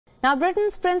Now,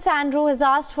 Britain's Prince Andrew has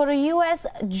asked for a US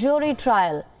jury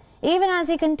trial, even as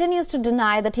he continues to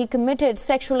deny that he committed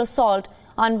sexual assault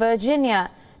on Virginia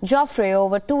Giuffre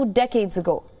over 2 decades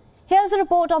ago. Here's a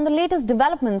report on the latest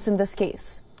developments in this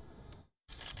case.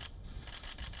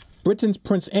 Britain's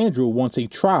Prince Andrew wants a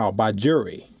trial by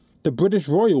jury. The British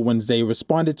royal Wednesday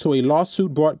responded to a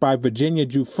lawsuit brought by Virginia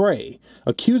Giuffre,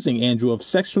 accusing Andrew of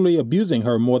sexually abusing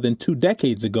her more than 2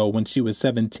 decades ago when she was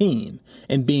 17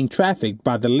 and being trafficked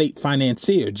by the late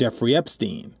financier Jeffrey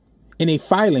Epstein. In a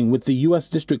filing with the U.S.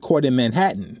 District Court in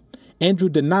Manhattan, Andrew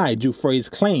denied Giuffre's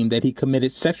claim that he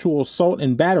committed sexual assault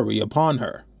and battery upon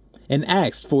her, and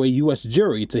asked for a U.S.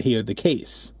 jury to hear the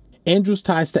case. Andrew's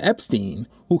ties to Epstein,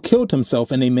 who killed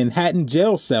himself in a Manhattan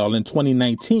jail cell in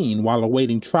 2019 while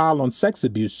awaiting trial on sex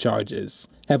abuse charges,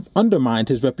 have undermined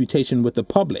his reputation with the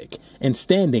public and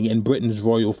standing in Britain's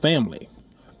royal family.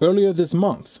 Earlier this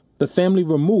month, the family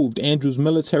removed Andrew's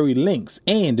military links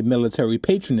and military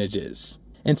patronages,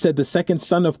 and said the second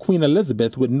son of Queen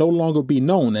Elizabeth would no longer be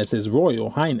known as His Royal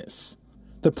Highness.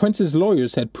 The prince's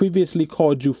lawyers had previously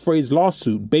called Giuffre's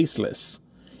lawsuit baseless,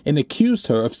 and accused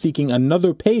her of seeking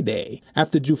another payday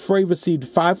after Giuffre received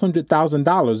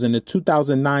 $500,000 in a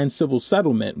 2009 civil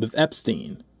settlement with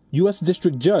Epstein. U.S.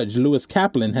 District Judge Lewis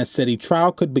Kaplan has said a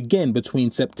trial could begin between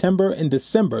September and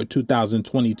December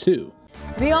 2022.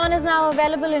 WION is now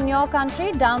available in your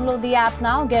country. Download the app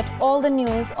now. Get all the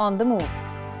news on the move.